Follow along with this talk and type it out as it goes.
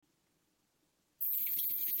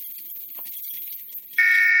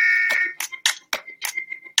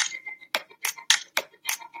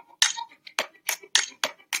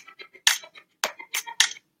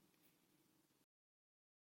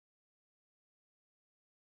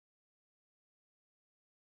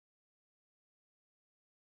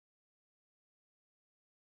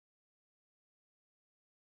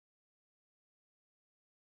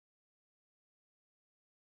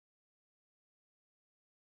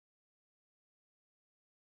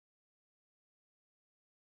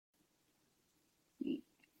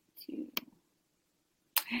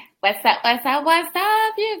What's up? What's up? What's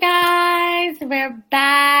up, you guys? We're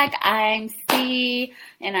back. I'm C,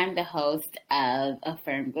 and I'm the host of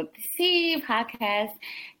Affirm with C podcast,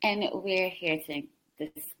 and we're here to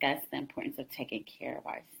discuss the importance of taking care of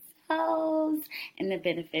ourselves and the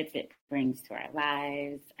benefits it brings to our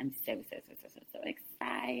lives. I'm so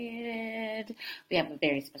excited. We have a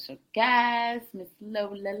very special guest, Miss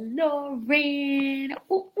Lola Laurren.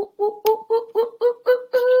 Ooh, ooh, ooh, ooh, ooh, ooh,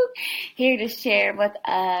 ooh, ooh. Here to share with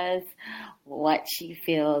us what she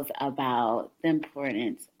feels about the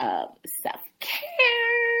importance of self-care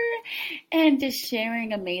and just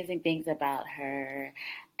sharing amazing things about her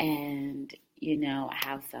and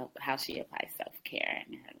how she applies self-care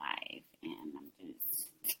in her life. And I'm just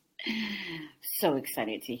so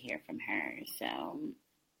excited to hear from her. So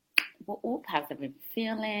how's everyone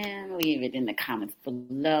feeling? Leave it in the comments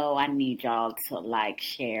below. I need y'all to like,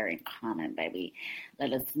 share, and comment, baby.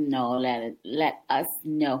 Let us know. Let us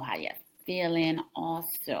know how you're feeling.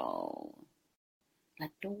 Also,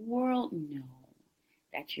 let the world know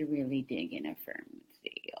that you're really digging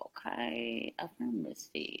affirmacy. Okay,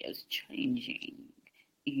 affirmacy is changing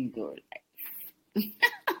your life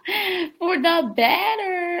for the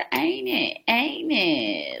better, ain't it? Ain't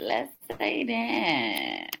it? Let's say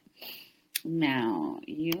that. Now,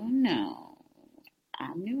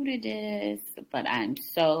 I'm new to this, but I'm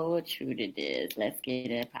so true to this. Let's get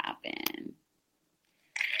it poppin'.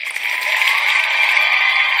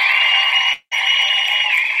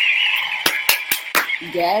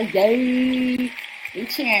 Yay! We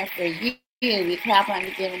cheering for you. We clap on to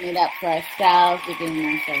giving it up for ourselves. We're giving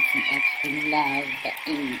ourselves some extra love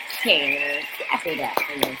and care. Clap it up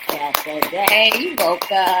for yourself today. You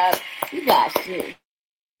woke up. You got shit.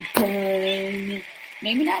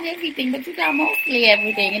 Maybe not everything, but you got mostly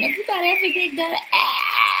everything. And if you got everything done,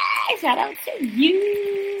 shout out to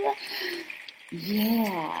you.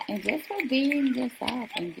 Yeah, and just for being yourself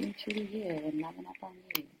and being true to you and loving up on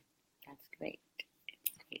you. That's great.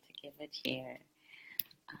 It's great to give a cheer.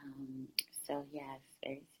 So yes,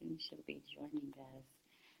 very soon she'll be joining us.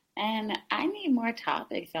 And I need more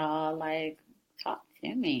topics, y'all. Like, talk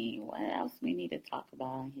to me. What else we need to talk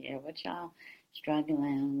about here? What y'all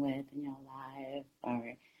struggling with in your life,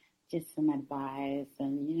 or just some advice,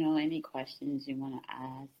 and any questions you want to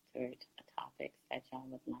ask, or topics that y'all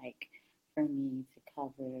would like for me to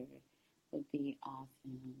cover would be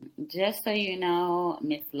awesome. Just so you know,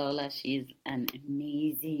 Miss Lola, she's an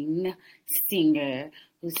amazing singer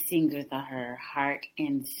who sings with her heart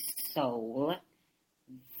and soul.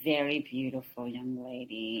 Very beautiful young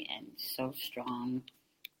lady and so strong.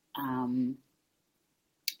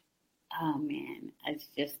 Oh man, it's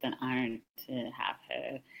just an honor to have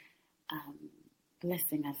her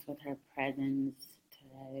blessing us with her presence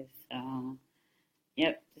today. So,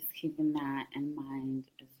 yep, just keeping that in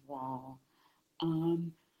mind as well.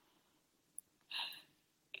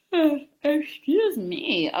 Excuse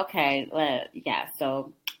me. Okay,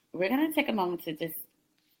 so we're gonna take a moment to just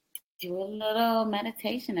do a little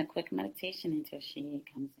meditation, a quick meditation until she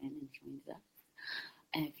comes in and joins us.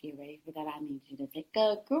 And if you're ready for that, I need you to take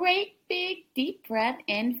a great big deep breath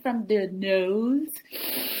in from the nose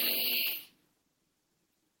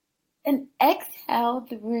and exhale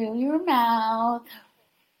through your mouth.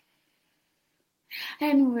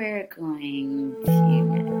 And we're going to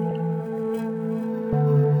meditate.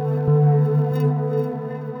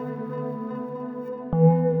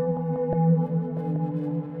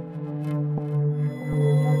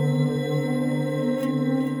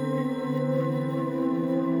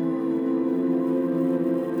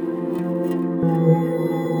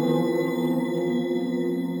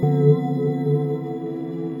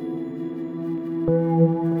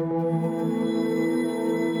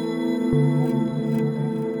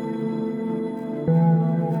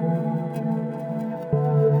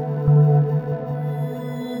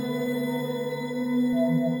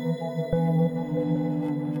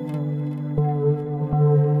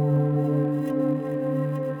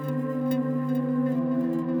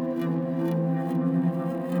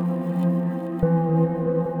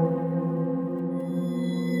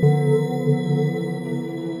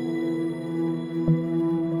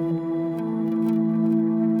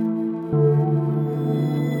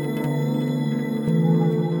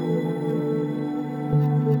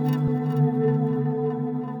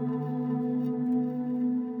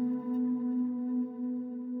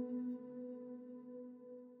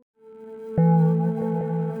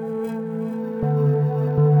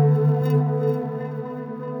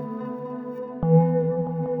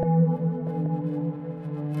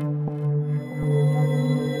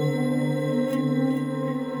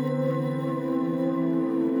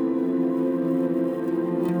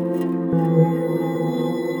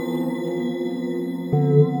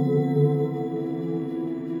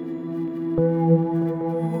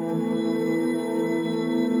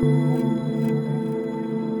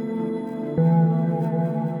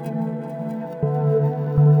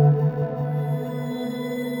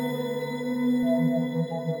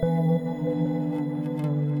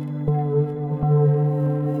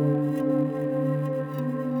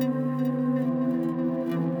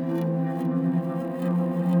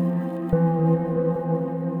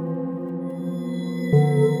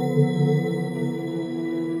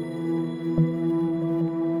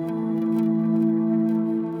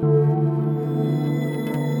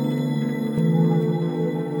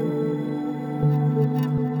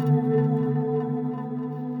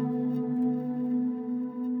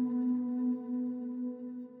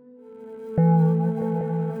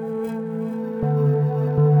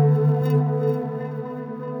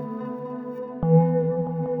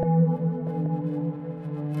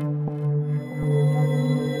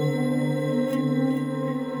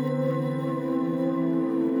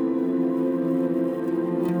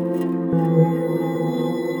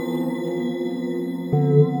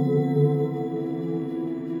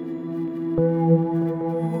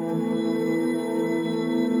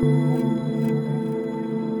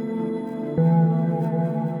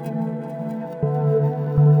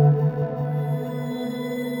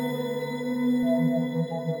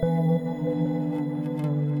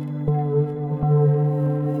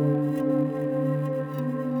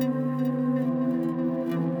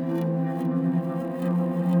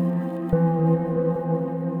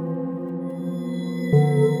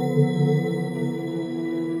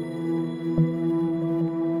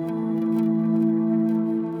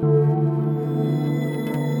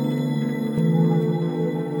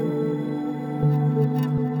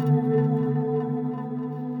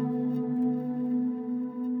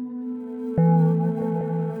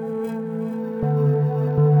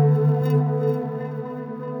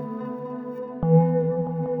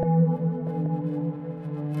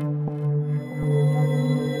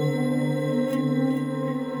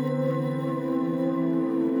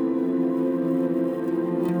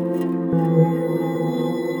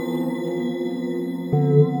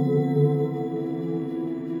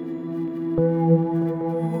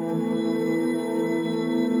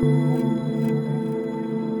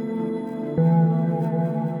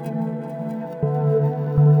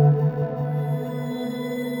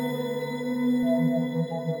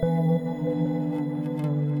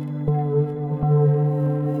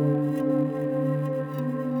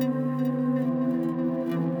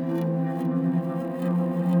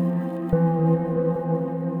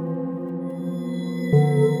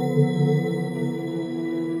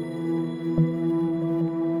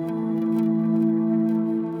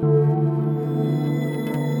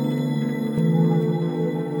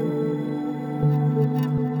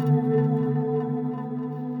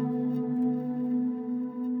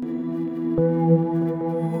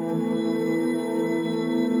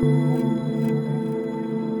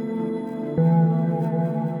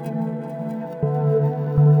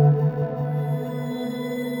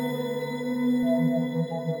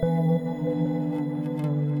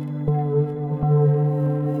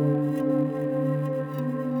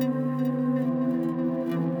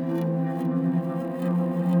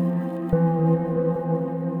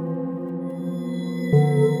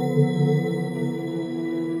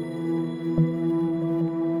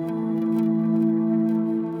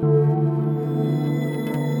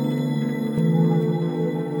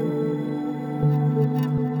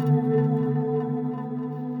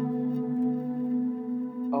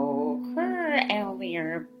 And we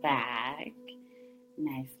are back.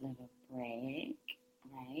 Nice little break.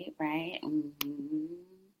 Right.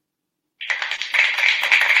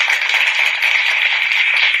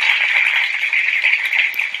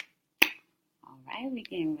 All right, we're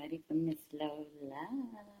getting ready for Miss Lola.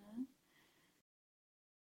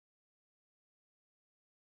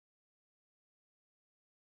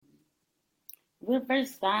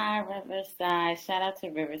 Riverside. Shout out to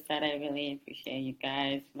Riverside. I really appreciate you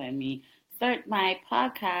guys letting me start my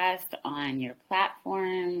podcast on your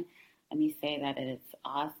platform. Let me say that it's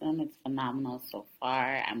awesome. It's phenomenal so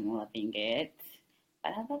far. I'm loving it.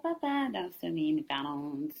 Ba-da-ba-ba-ba. Don't sue me,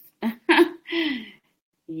 McDonald's.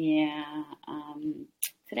 Yeah.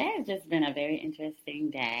 Today has just been a very interesting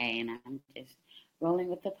day, and I'm just rolling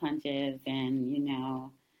with the punches. And,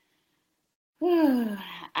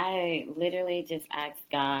 I literally just asked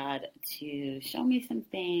God to show me some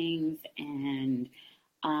things and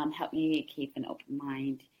help me keep an open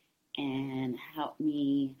mind and help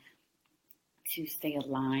me to stay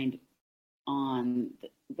aligned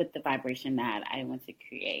with the vibration that I want to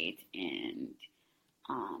create and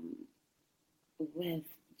um, with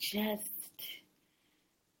just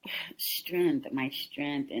my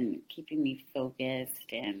strength, and keeping me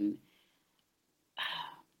focused, and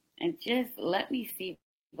just let me see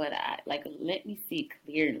let me see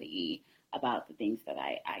clearly about the things that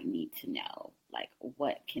I need to know, like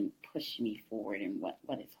what can push me forward and what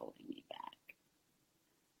is holding me back.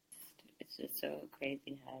 It's just so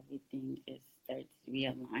crazy how everything just starts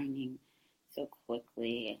realigning so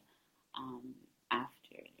quickly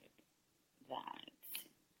after that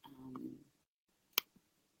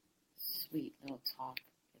sweet little talk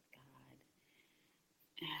with God.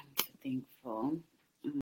 I'm so thankful.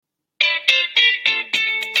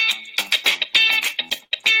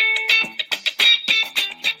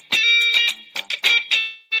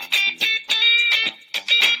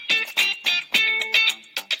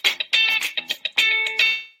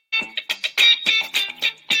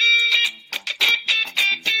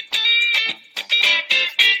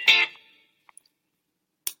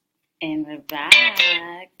 And we're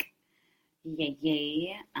back. Yay,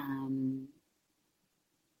 yay.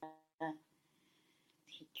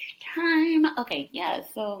 Take your time. Okay, yeah,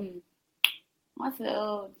 so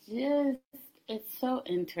also just it's so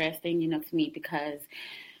interesting, to me because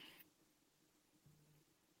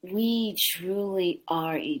we truly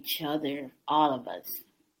are each other, all of us.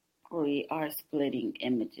 We are splitting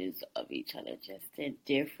images of each other just in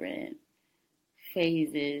different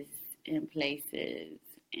phases and places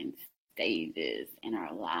and stages in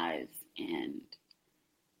our lives. And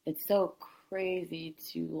it's so crazy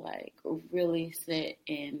to like really sit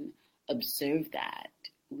and observe that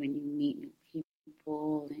when you meet new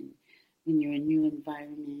people and when you're in new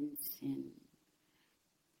environments. And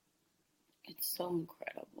it's so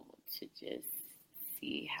incredible to just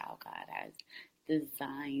see how God has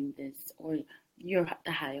designed this, or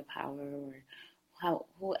the higher power, or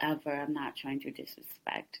whoever. I'm not trying to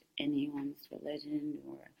disrespect anyone's religion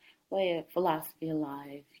or way of philosophy of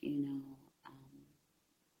life,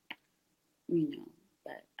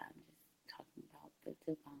 but I'm just talking about the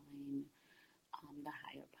divine, the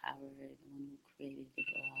higher power, the one who created it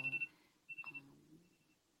all.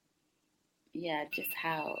 Yeah, just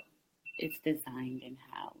how it's designed and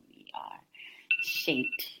how we are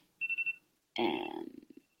shaped in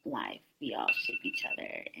life. We all shape each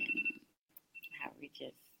other, and how we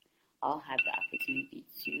just all have the opportunity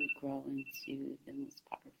to grow into the most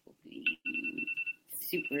powerful beings,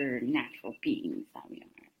 supernatural beings that we are.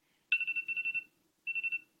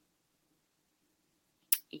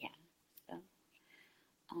 Yeah, so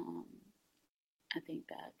I think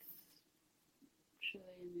that's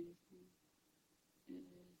truly amazing. It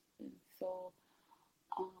is. And so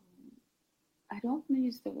um, I don't want to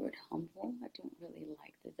use the word humble. I don't really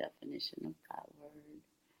like the definition of that word,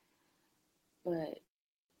 but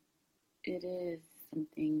it is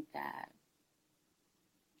something that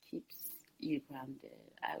keeps you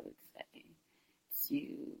grounded, I would say, to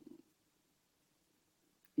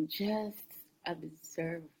just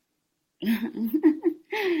observe.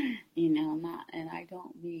 Not, and I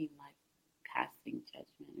don't mean like casting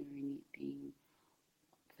judgment or anything,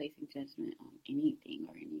 placing judgment on anything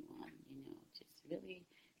or anyone, just really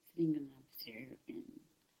sitting and observing.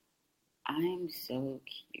 I'm so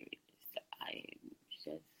curious. I am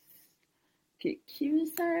just get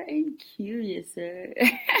curiouser and curiouser.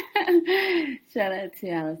 Shout out to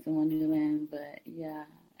Allison Wonderland, but yeah,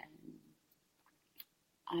 and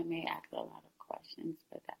I may ask a lot of questions,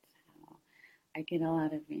 but that's how I get a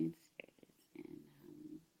lot of answers. And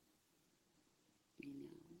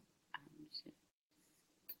I'm just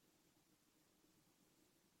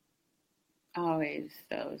always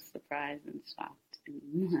so surprised and shocked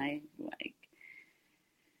in life. Like,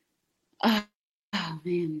 oh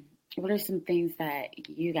man, what are some things that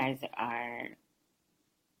you guys are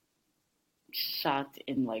shocked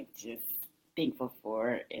and like just thankful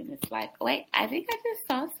for? And it's like, wait, I think I just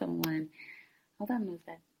saw someone. Hold on, who's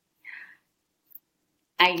that?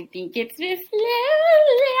 I think it's Miss Lola.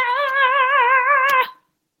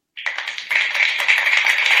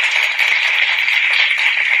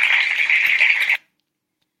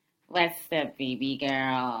 What's up, baby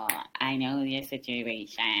girl? I know your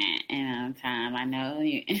situation, and I know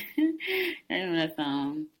you.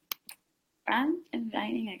 I'm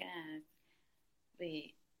inviting a guest.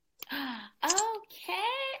 Wait. Okay.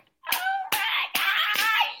 Oh my God!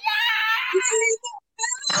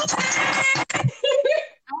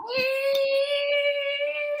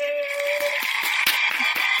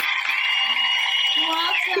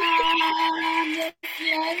 Welcome, Miss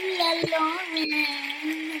Lola Laurren,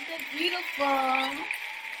 the beautiful,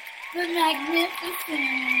 the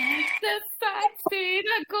magnificent, the sexy,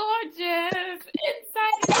 the gorgeous,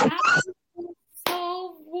 inside and out, soul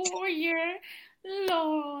warrior,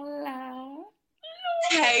 Lola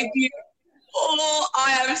Okay, beautiful. Oh,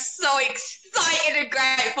 I am so excited and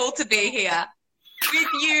grateful to be here with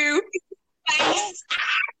you.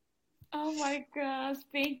 Oh my gosh.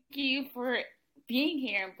 Thank you for being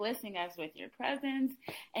here and blessing us with your presence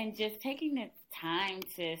and just taking the time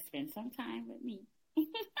to spend some time with me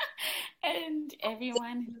and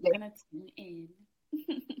everyone who's going to tune in.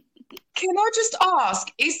 Can I just ask,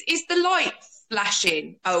 is the light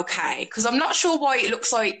flashing okay? Because I'm not sure why it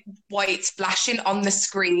looks like why it's flashing on the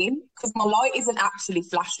screen, because my light isn't actually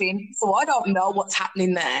flashing. So I don't know what's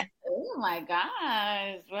happening there. Oh my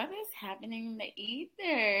gosh, what is happening in the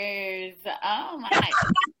ethers? Oh my.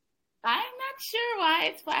 I'm not sure why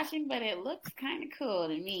it's flashing, but it looks kind of cool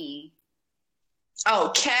to me.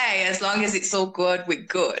 Okay, as long as it's all good, we're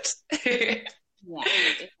good. Yeah,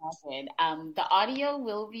 it's all good. The audio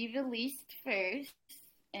will be released first,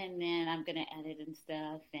 and then I'm gonna edit and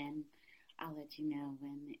stuff, and I'll let you know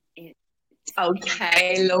when it's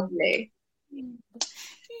Okay, lovely. Yeah.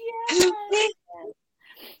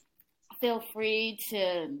 Feel free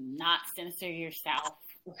to not censor yourself.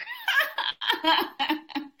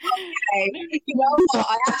 You know what?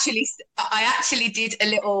 I actually did a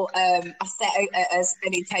little. I set as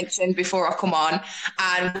an intention before I come on,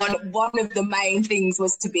 and one of the main things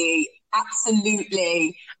was to be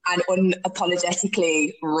absolutely and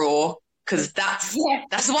unapologetically raw, because that's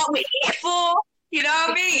what we're here for. You know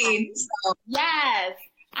what I mean? So. Yes,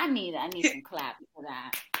 I need some clap for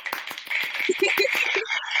that.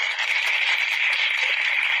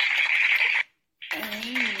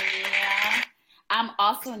 Yeah. I'm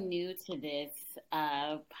also new to this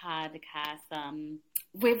podcast,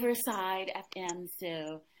 Riverside FM.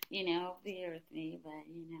 So, bear with me, but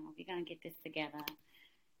we're gonna get this together.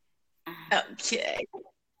 Okay.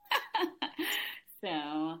 So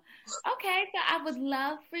I would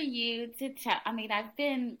love for you to tell. I mean, I've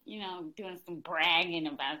been, doing some bragging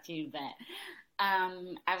about you, but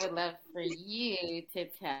I would love for you to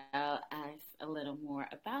tell us a little more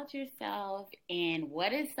about yourself and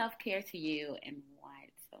what is self-care to you and why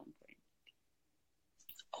it's so important.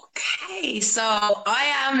 Okay, so I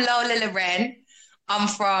am Lola Laurren. I'm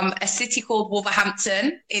from a city called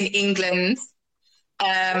Wolverhampton in England.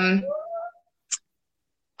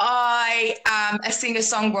 I am a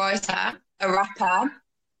singer-songwriter, a rapper,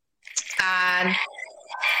 and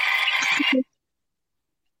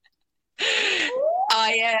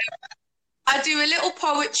I do a little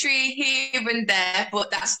poetry here and there, but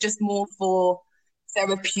that's just more for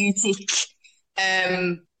therapeutic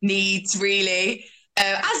needs, really,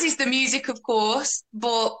 as is the music, of course.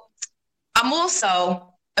 But I'm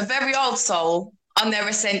also a very old soul on their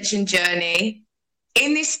ascension journey.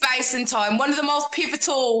 In this space and time, one of the most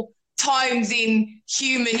pivotal times in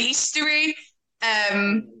human history.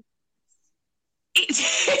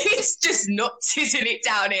 It's just nuts, isn't it,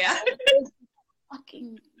 down here? It's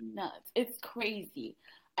fucking nuts. It's crazy.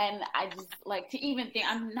 And I just like to even think,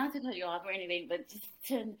 I'm not to cut you off or anything, but just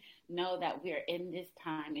to know that we're in this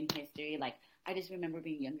time in history. Like, I just remember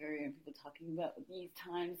being younger and people talking about these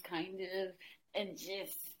times, kind of, and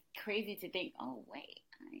just crazy to think, oh, wait,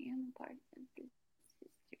 I am a part of this.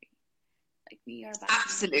 Like we are about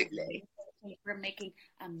Absolutely. We're making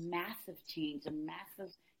a massive change, a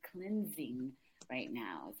massive cleansing right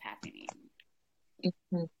now is happening.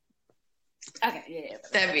 Mm-hmm. Okay,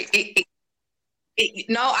 yeah.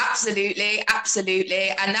 No, absolutely,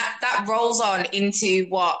 and that rolls on into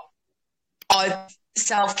what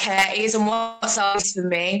self-care is and what self is for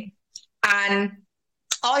me. And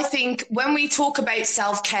I think when we talk about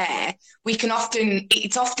self-care,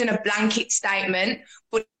 it's often a blanket statement,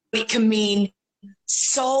 but it can mean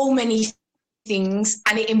so many things,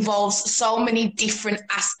 and it involves so many different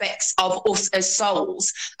aspects of us as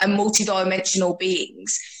souls and multidimensional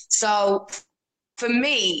beings. So for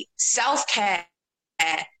me, self-care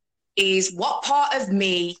is what part of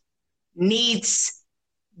me needs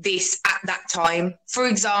this at that time. For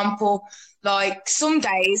example, like some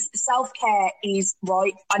days self-care is,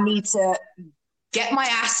 right, I need to get my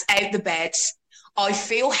ass out the bed. I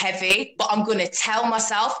feel heavy, but I'm going to tell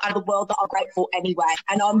myself and the world that I'm grateful anyway.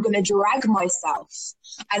 And I'm going to drag myself,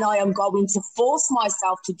 and I am going to force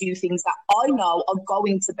myself to do things that I know are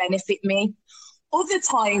going to benefit me. Other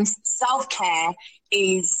times, self-care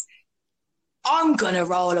is, I'm going to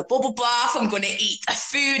roll a bubble bath. I'm going to eat the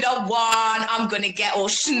food I want. I'm going to get all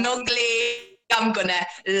snuggly. I'm going to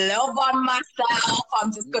love on myself.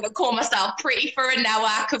 I'm just going to call myself pretty for an hour,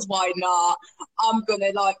 because why not? I'm going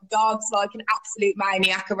to dance like an absolute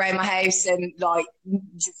maniac around my house and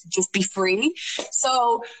just be free.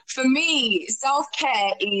 So for me,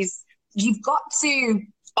 self-care is, you've got to,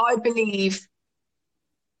 I believe,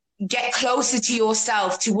 get closer to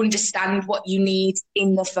yourself to understand what you need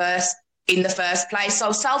in the first place.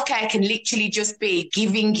 So self-care can literally just be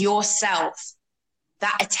giving yourself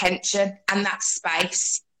that attention and that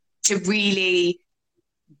space to really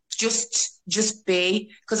just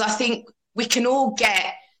be, because I think we can all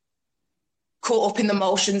get caught up in the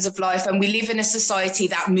motions of life, and we live in a society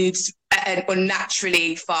that moves at an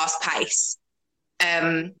unnaturally fast pace.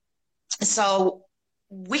 So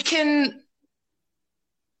we can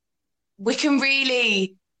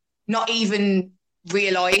really not even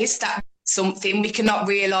realise that something, we cannot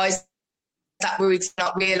realise that we're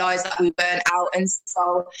not realise that we burn out. And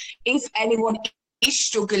so if anyone is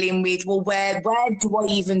struggling with, well, where do I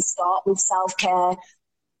even start with self-care?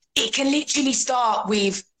 It can literally start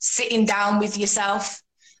with sitting down with yourself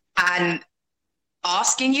and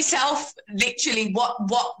asking yourself literally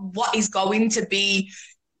what is going to be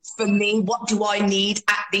for me, what do I need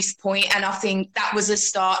at this point? And I think that was a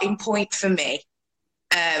starting point for me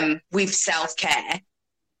with self-care.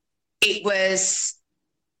 It was,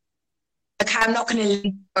 okay, I'm not going to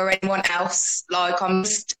live for anyone else. Like, I'm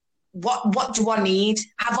just, what do I need?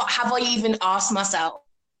 Have I even asked myself,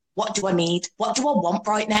 what do I need? What do I want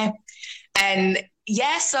right now? And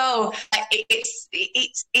yeah, so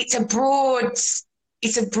it's a broad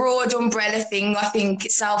umbrella thing. I think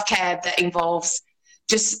self-care that involves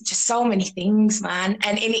just so many things, man.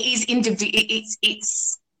 And it is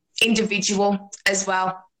it's individual as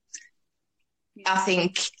well, I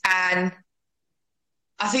think. And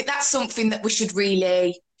I think that's something that we should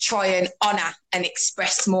really try and honour and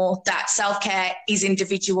express more, that self-care is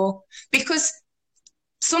individual, because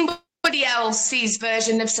somebody else's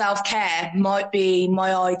version of self-care might be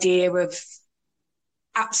my idea of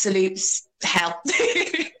absolute hell.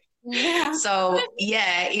 Yeah. So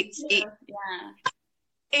yeah, it's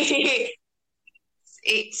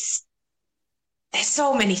there's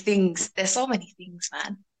so many things,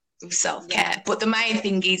 man, with self-care. Yeah. But the main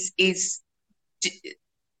thing is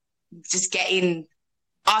just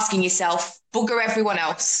asking yourself, bugger everyone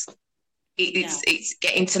else. It's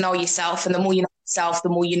getting to know yourself, and the more you know yourself, the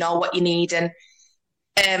more you know what you need. And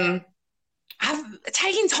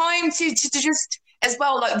taking time to just as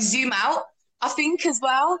well, like, zoom out. I think as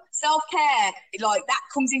well, self-care, like, that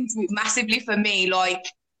comes into it massively for me. Like,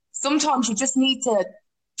 sometimes you just need to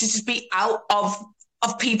just be out of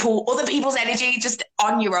other people's energy, just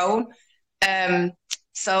on your own.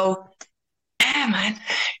 So yeah, man.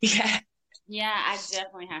 Yeah. Yeah, I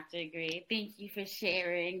definitely have to agree. Thank you for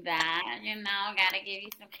sharing that. Gotta give you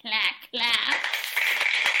some clap.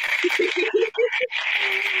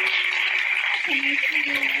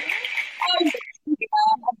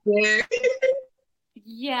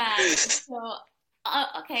 Yeah. So,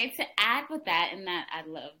 okay, to add with that, and that I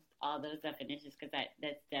love all those definitions, because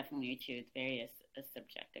that's definitely true. It's very a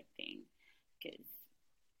subjective thing, because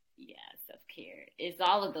self-care is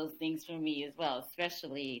all of those things for me as well,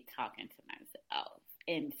 especially talking to myself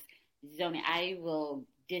and zoning. I will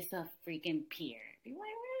disappear.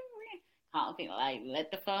 Call people, like,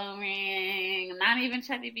 let the phone ring, not even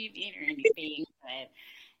try to be mean or anything, but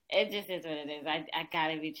it just is what it is. I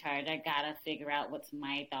gotta recharge. I gotta figure out what's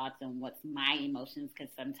my thoughts and what's my emotions,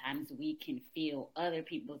 because sometimes we can feel other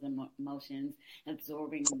people's emotions,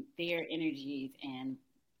 absorbing their energies, and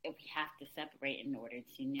we have to separate in order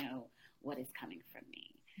to know what is coming from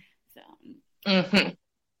me. So,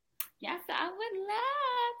 yeah, so I would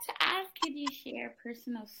love to ask, could you share a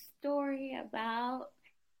personal story about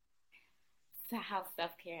how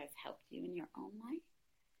self-care has helped you in your own life?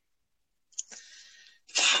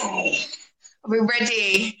 Okay. Are we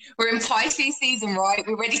ready? We're in Pisces season, right?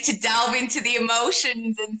 We're ready to delve into the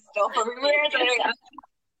emotions and stuff. Are we ready?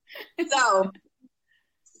 So,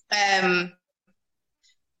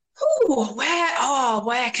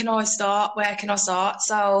 where can I start?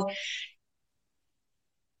 So,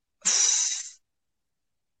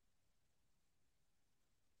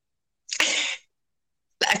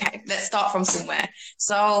 okay, let's start from somewhere.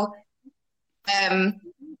 So,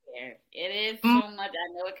 it is so much. I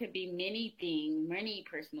know it could be many things, many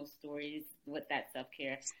personal stories, what that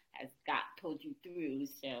self-care has pulled you through.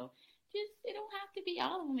 So just, it don't have to be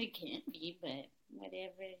all of them. It can be, but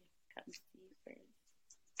whatever comes to you first.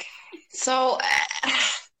 So,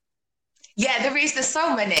 yeah, there's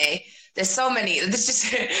so many. There's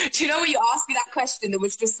just, do you know when you asked me that question, there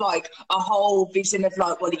was just like a whole vision of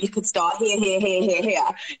like, well, you could start here,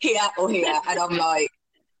 or here. And I'm like,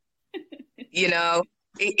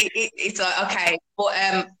 it's like, okay.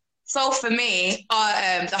 But so for me,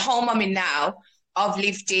 the home I'm in now, I've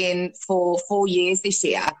lived in for 4 years this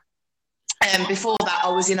year. Before that, I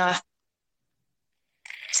was in I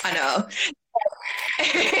know.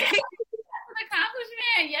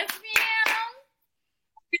 Accomplishment. Yes, ma'am.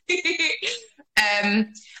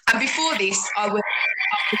 And before this, I was.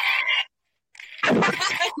 Okay.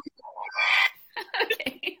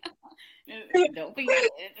 Don't forget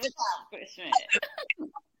it's an accomplishment.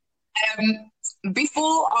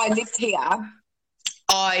 Before I lived here,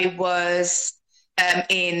 I was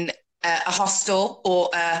in a hostel or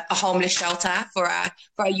a homeless shelter for our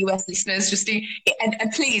US listeners.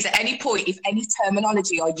 And please, at any point, if any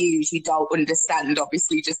terminology I use you don't understand,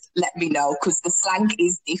 obviously just let me know, because the slang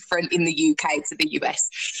is different in the UK to the US.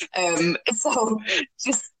 So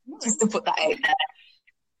just to put that out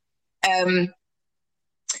there.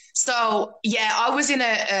 So yeah, I was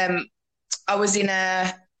in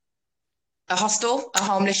a hostel, a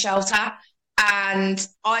homeless shelter. And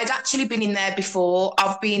I'd actually been in there before.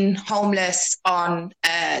 I've been homeless on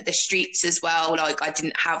the streets as well. Like, I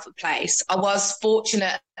didn't have a place. I was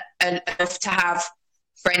fortunate enough to have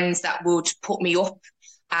friends that would put me up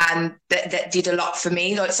and that did a lot for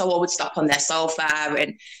me. Like, so I would stop on their sofa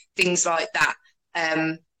and things like that.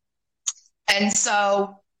 And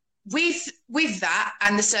so with that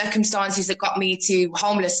and the circumstances that got me to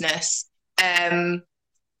homelessness,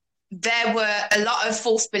 there were a lot of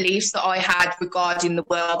false beliefs that I had regarding the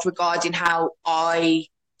world, regarding how I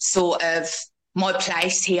sort of my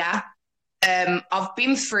place here. I've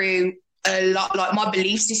been through a lot, like my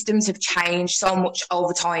belief systems have changed so much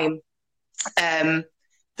over time. The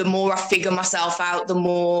more I figure myself out, the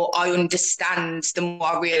more I understand, the more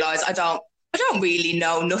I realise I don't really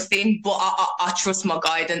know nothing, but I trust my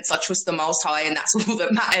guidance. I trust the Most High, and that's all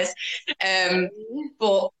that matters.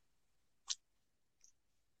 But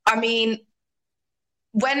I mean,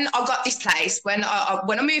 when I got this place, when I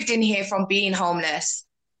moved in here from being homeless,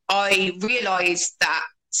 I realised that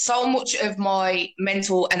so much of my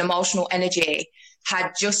mental and emotional energy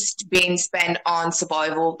had just been spent on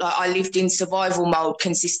survival. Like, I lived in survival mode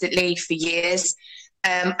consistently for years,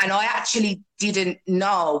 and I actually didn't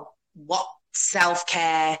know what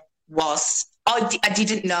self-care was. I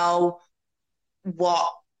didn't know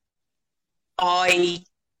what I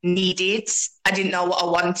needed. I didn't know what I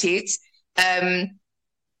wanted.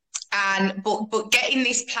 But getting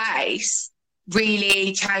this place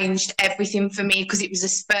really changed everything for me, because it was the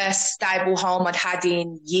first stable home I'd had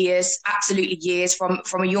in years, absolutely years, from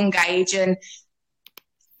a young age. And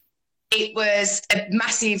it was a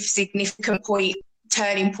massive, significant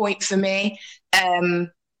turning point for me.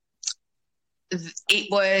 It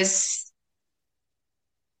was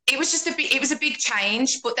a big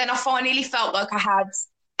change, but then I finally felt like I had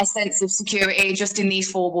a sense of security just in these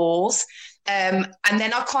four walls. And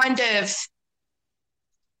then I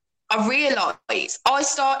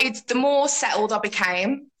realised the more settled I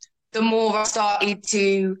became, the more I started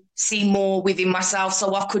to see more within myself.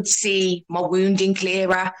 So I could see my wounding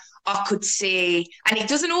clearer. I could see, and it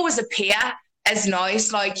doesn't always appear as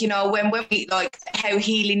nice, like, you know, when we, like, how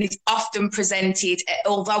healing is often presented,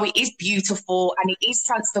 although it is beautiful and it is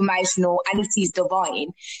transformational and it is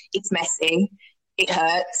divine, it's messy, it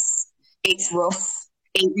hurts, it's rough.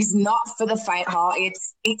 It is not for the faint-hearted.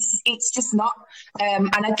 It's just not. And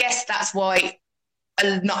I guess that's why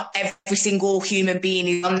not every single human being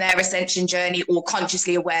is on their ascension journey or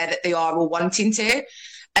consciously aware that they are or wanting to.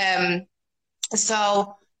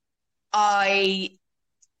 So I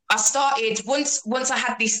started, once I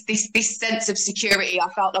had this sense of security, I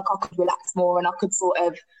felt like I could relax more and I could sort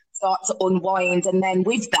of start to unwind. And then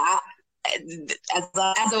with that, as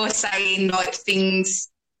I was saying, like, things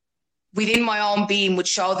within my own being would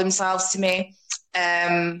show themselves to me.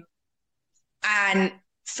 And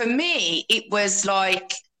for me, it was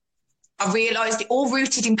like, I realised it all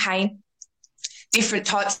rooted in pain, different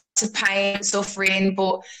types of pain, suffering,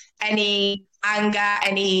 but any anger,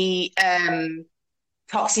 any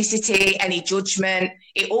toxicity, any judgment,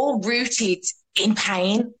 it all rooted in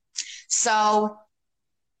pain. So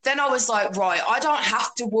then I was like, right, I don't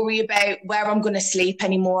have to worry about where I'm going to sleep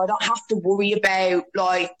anymore. I don't have to worry about,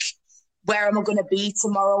 like, where am I going to be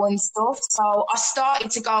tomorrow and stuff. So I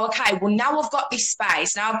started to go, okay, well, now I've got this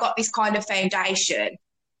space, now I've got this kind of foundation.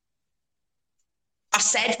 I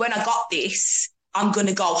said when I got this, I'm going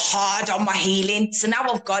to go hard on my healing. So now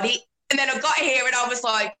I've got it. And then I got here and I was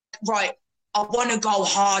like, right, I want to go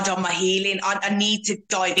hard on my healing. I need to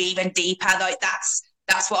dive even deeper. Like, that's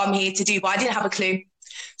what I'm here to do. But I didn't have a clue.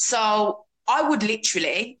 So I would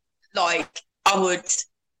literally, like, I would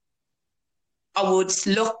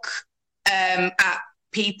look at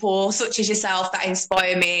people such as yourself that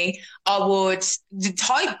inspire me. I would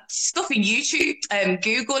type stuff in YouTube and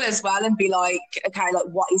Google as well and be like, okay, like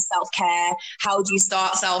what is self-care? How do you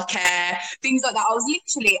start self-care? Things like that. I was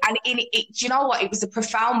literally, and in it, do you know what? It was a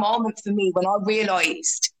profound moment for me when I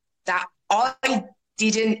realised that I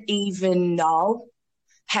didn't even know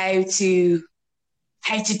how to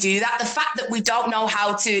do that. The fact that we don't know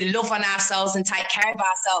how to love on ourselves and take care of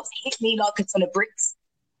ourselves hit me like a ton of bricks.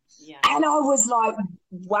 Yeah. And I was like,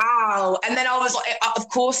 wow. And then I was like, of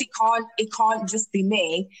course it can't just be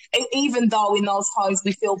me. Even though in those times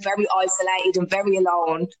we feel very isolated and very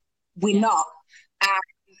alone, we're not.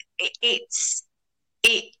 And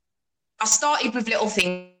I started with little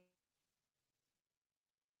things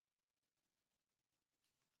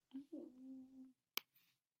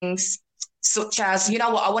such as, you know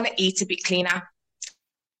what, I want to eat a bit cleaner.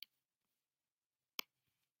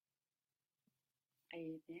 Are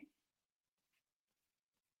you there?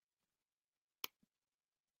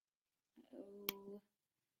 Oh,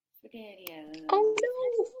 spaghetti. Oh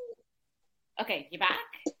no. Okay, you back?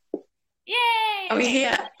 Yay! Are we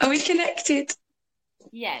here? Are we connected?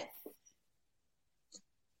 Yes.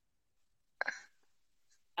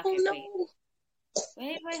 Okay, oh no.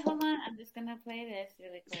 Wait, hold on. I'm just gonna play this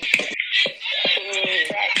really quick.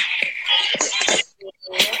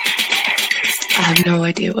 I have no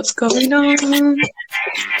idea what's going on.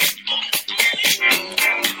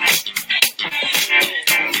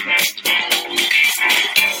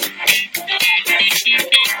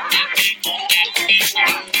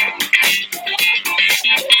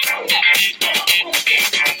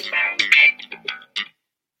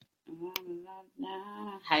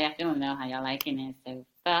 How y'all feeling though? How y'all liking it so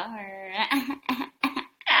far?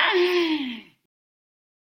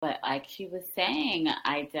 But like she was saying,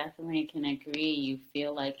 I definitely can agree. You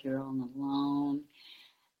feel like you're all alone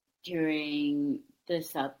during the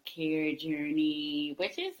self-care journey,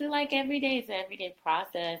 which is like it's an everyday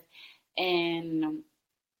process. And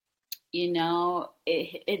you know,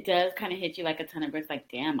 it does kind of hit you like a ton of bricks. Like,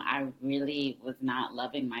 damn, I really was not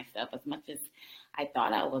loving myself as much as I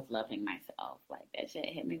thought I was loving myself. Like that shit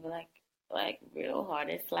hit me with like real hard.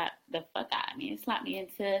 It slapped the fuck out of me. It slapped me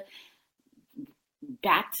into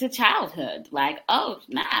back to childhood. Like, oh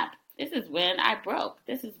snap, this is when I broke.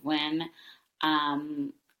 This is when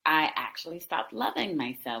I actually stopped loving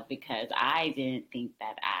myself because I didn't think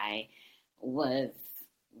that I was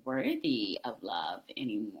worthy of love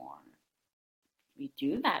anymore. We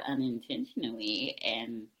do that unintentionally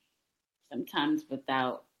and sometimes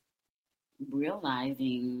without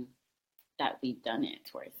realizing that we've done it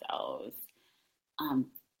to ourselves.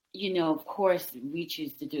 You know, of course, we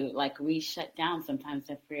choose to do it. Like we shut down sometimes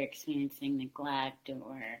if we're experiencing neglect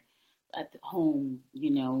or at the home,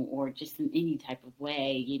 you know, or just in any type of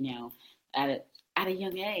way, you know, at a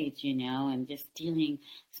young age, you know, and just dealing,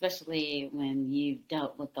 especially when you've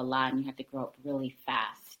dealt with a lot and you have to grow up really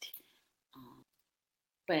fast.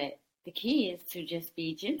 But the key is to just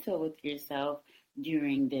be gentle with yourself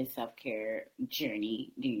during this self-care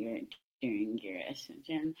journey, during your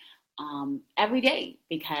ascension, every day,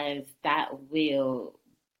 because that will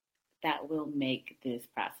make this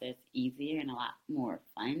process easier and a lot more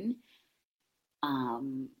fun.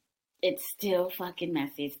 It's still fucking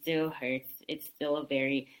messy. It still hurts. It's still a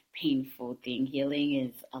very painful thing.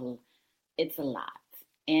 Healing it's a lot,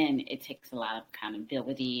 and it takes a lot of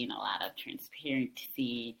accountability and a lot of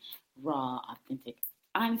transparency, raw, authentic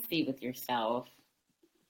honesty with yourself.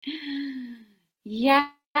 Yes,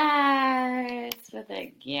 for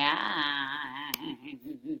the gas.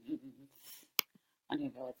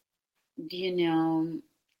 Do you know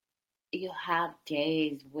you'll have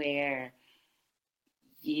days where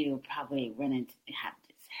you probably have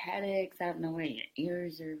this headaches out of nowhere, your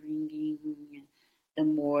ears are ringing. The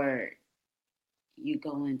more you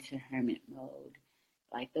go into hermit mode,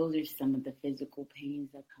 like those are some of the physical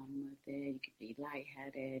pains that come with it. You could be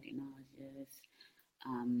lightheaded, nauseous,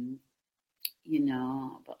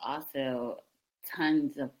 but also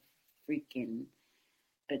tons of freaking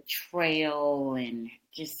betrayal and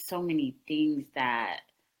just so many things that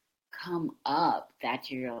come up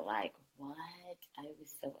that you're like, what? I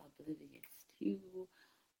was so oblivious to,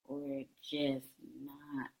 or just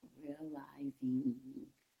not realizing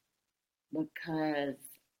because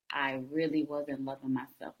I really wasn't loving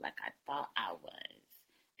myself like I thought I was.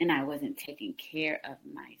 And I wasn't taking care of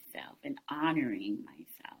myself and honoring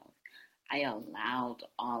myself. I allowed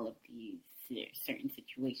all of these certain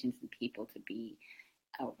situations and people to be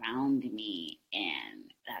around me.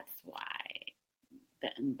 And that's why the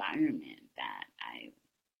environment that I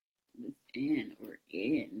was in or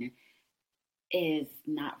in is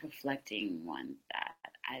not reflecting one that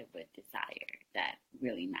I would desire that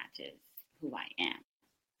really matches who I am,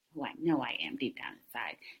 who I know I am deep down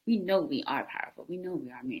inside. We know we are powerful. We know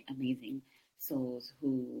we are amazing souls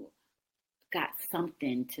who got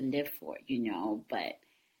something to live for, but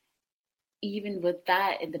even with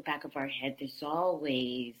that in the back of our head, there's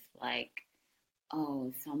always like,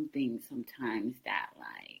 oh, something sometimes that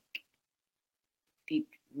like deep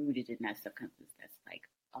rooted in that subconscious that's like,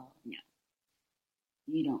 oh no,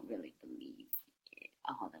 you don't really believe it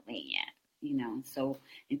all the way yet, So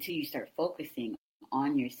until you start focusing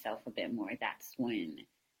on yourself a bit more, that's when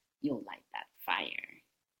you'll light that fire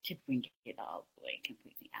to bring it all the way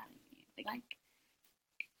completely out of you. Like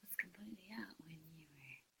it was completely out when you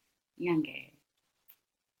were younger.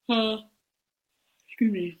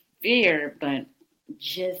 Excuse me. Fear, but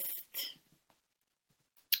just,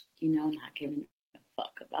 not giving a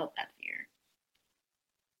fuck about that fear.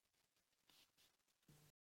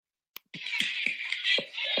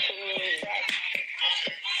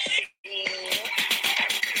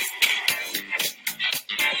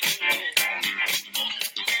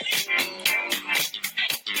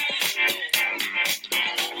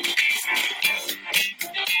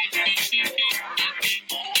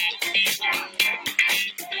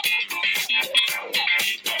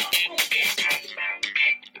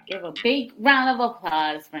 Give a big round of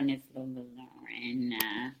applause for Miss Lola Laurren.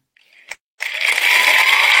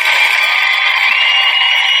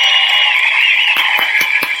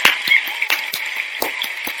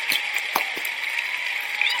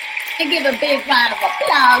 And give a big round of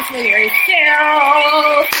applause for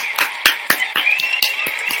yourself.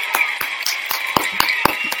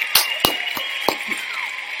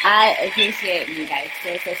 I appreciate you guys so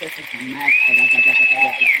much. I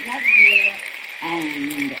love you.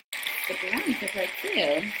 And stick around for part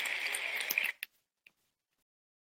 2.